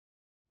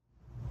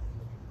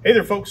Hey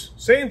there folks,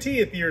 Sam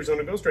T at the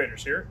Arizona Ghost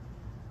Raiders here.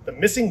 The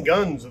missing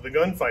guns of the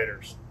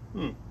gunfighters.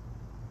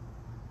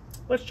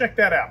 Let's check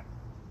that out.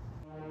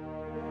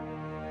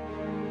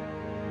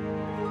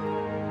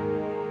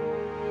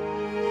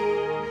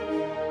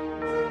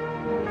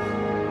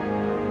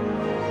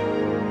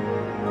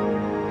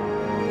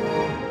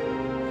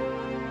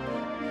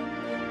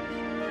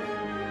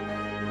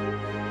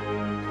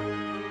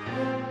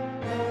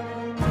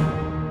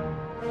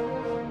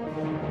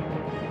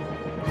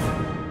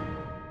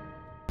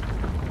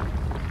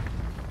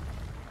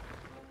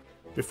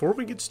 Before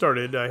we get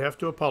started, I have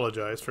to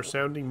apologize for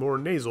sounding more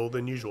nasal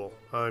than usual.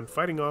 I'm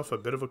fighting off a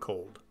bit of a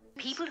cold.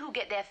 People who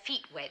get their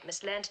feet wet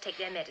must learn to take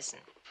their medicine.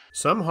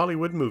 Some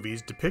Hollywood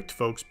movies depict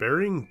folks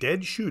burying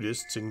dead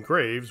shootists in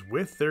graves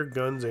with their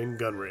guns and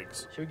gun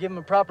rigs. Should we give them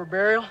a proper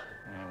burial?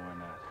 Yeah, why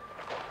not?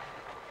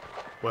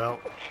 Well,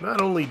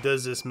 not only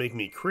does this make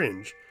me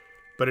cringe,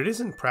 but it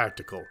isn't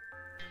practical.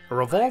 A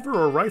revolver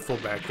or rifle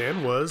back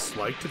then was,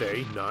 like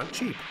today, not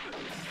cheap.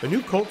 A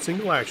new Colt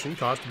single action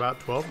cost about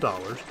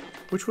 $12,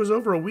 which was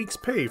over a week's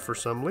pay for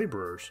some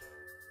laborers.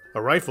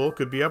 A rifle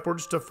could be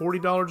upwards to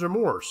 $40 or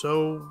more,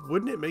 so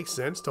wouldn't it make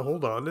sense to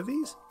hold on to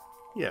these?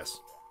 Yes.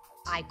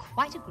 I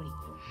quite agree.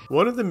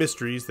 One of the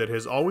mysteries that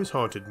has always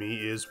haunted me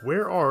is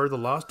where are the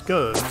lost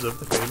guns of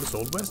the famous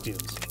Old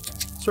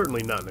Westians?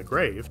 Certainly not in a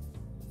grave.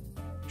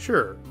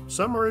 Sure,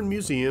 some are in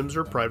museums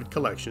or private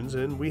collections,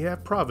 and we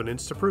have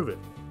provenance to prove it.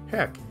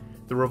 Heck,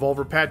 the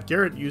revolver Pat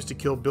Garrett used to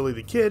kill Billy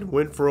the Kid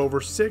went for over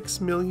 $6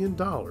 million.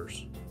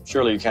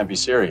 Surely you can't be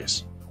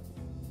serious.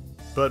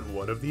 But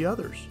what of the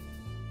others?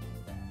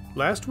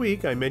 Last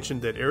week I mentioned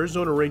that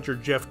Arizona Ranger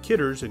Jeff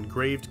Kidder's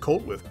engraved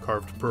Colt with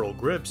carved pearl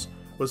grips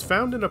was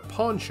found in a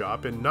pawn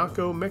shop in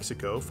Naco,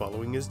 Mexico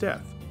following his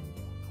death.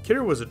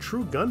 Kidder was a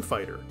true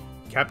gunfighter.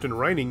 Captain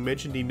Reining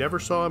mentioned he never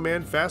saw a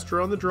man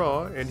faster on the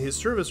draw, and his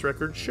service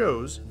record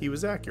shows he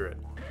was accurate.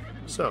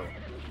 So,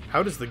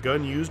 how does the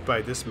gun used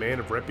by this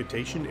man of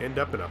reputation end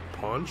up in a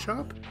pawn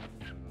shop?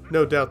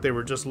 No doubt they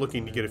were just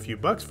looking to get a few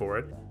bucks for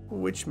it,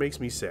 which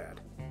makes me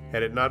sad.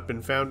 Had it not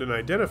been found and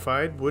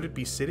identified, would it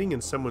be sitting in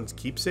someone's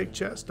keepsake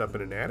chest up in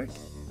an attic?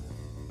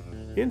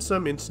 In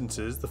some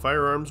instances, the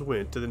firearms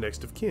went to the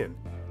next of kin.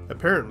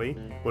 Apparently,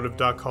 one of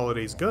Doc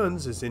Holliday's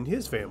guns is in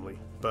his family,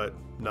 but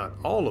not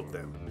all of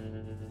them.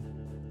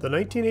 The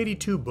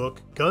 1982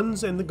 book,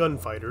 Guns and the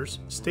Gunfighters,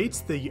 states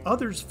the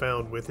others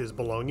found with his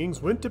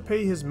belongings went to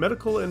pay his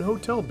medical and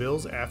hotel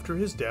bills after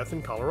his death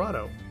in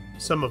Colorado.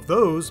 Some of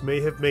those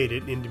may have made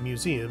it into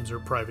museums or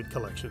private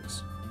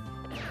collections.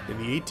 In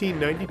the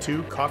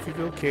 1892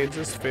 Coffeyville,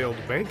 Kansas failed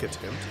bank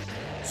attempt,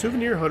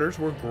 souvenir hunters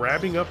were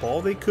grabbing up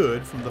all they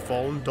could from the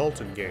fallen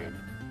Dalton gang.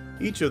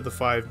 Each of the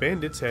 5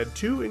 bandits had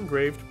 2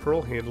 engraved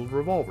pearl-handled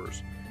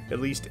revolvers. At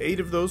least 8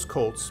 of those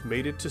Colts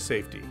made it to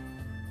safety.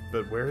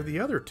 But where are the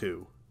other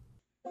 2?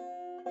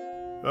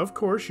 Of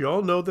course, you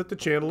all know that the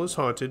channel is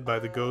haunted by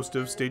the ghost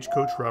of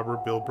stagecoach robber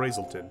Bill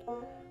Brazelton.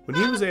 When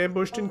he was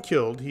ambushed and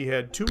killed, he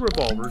had 2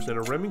 revolvers and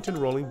a Remington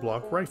rolling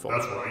block rifle.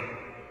 That's right.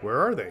 Where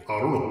are they? I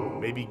don't know.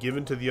 Maybe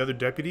given to the other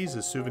deputies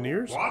as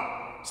souvenirs? What?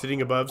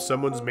 Sitting above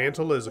someone's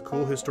mantle as a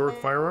cool historic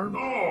firearm?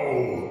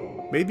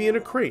 No! Maybe in a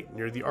crate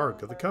near the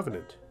Ark of the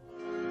Covenant.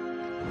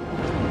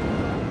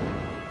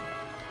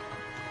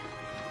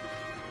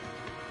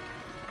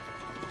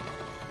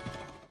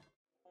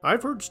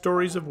 I've heard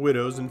stories of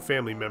widows and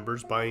family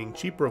members buying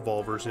cheap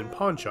revolvers in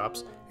pawn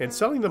shops and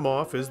selling them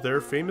off as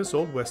their famous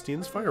Old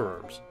Westians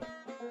firearms.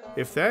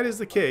 If that is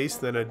the case,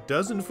 then a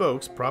dozen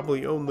folks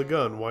probably own the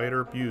gun Wyatt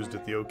Earp used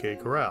at the OK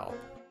Corral,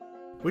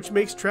 which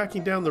makes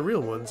tracking down the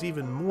real ones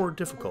even more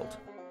difficult.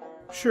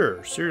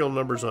 Sure, serial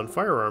numbers on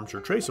firearms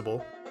are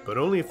traceable, but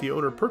only if the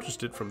owner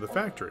purchased it from the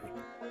factory.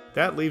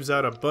 That leaves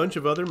out a bunch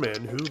of other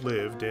men who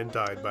lived and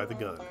died by the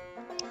gun.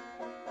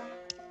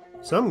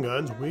 Some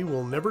guns we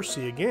will never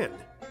see again.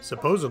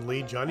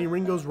 Supposedly, Johnny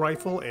Ringo's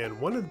rifle and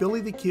one of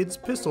Billy the Kid's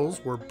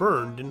pistols were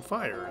burned in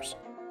fires.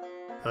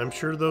 I'm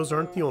sure those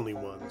aren't the only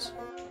ones.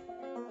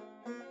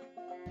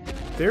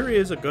 There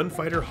is a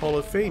Gunfighter Hall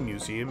of Fame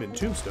museum in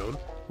Tombstone,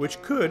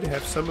 which could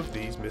have some of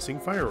these missing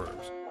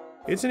firearms.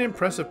 It's an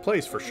impressive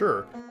place for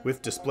sure,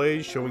 with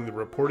displays showing the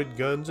reported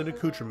guns and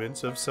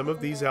accoutrements of some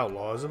of these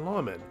outlaws and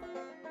lawmen.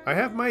 I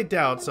have my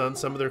doubts on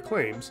some of their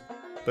claims,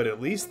 but at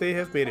least they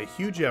have made a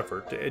huge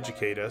effort to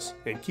educate us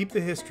and keep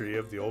the history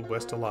of the Old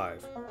West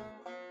alive.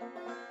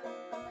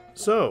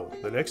 So,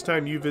 the next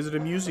time you visit a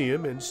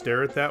museum and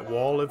stare at that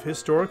wall of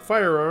historic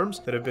firearms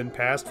that have been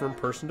passed from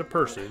person to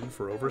person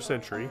for over a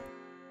century,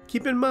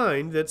 keep in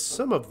mind that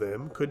some of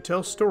them could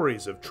tell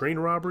stories of train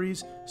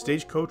robberies,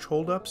 stagecoach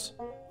holdups,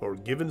 or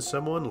giving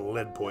someone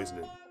lead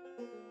poisoning.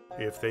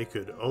 If they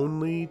could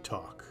only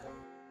talk.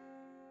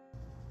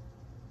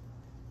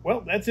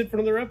 Well, that's it for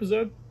another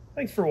episode.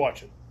 Thanks for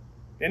watching.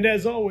 And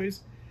as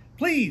always,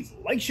 please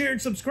like, share,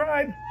 and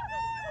subscribe.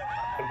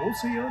 And we'll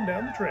see you on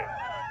down the trail.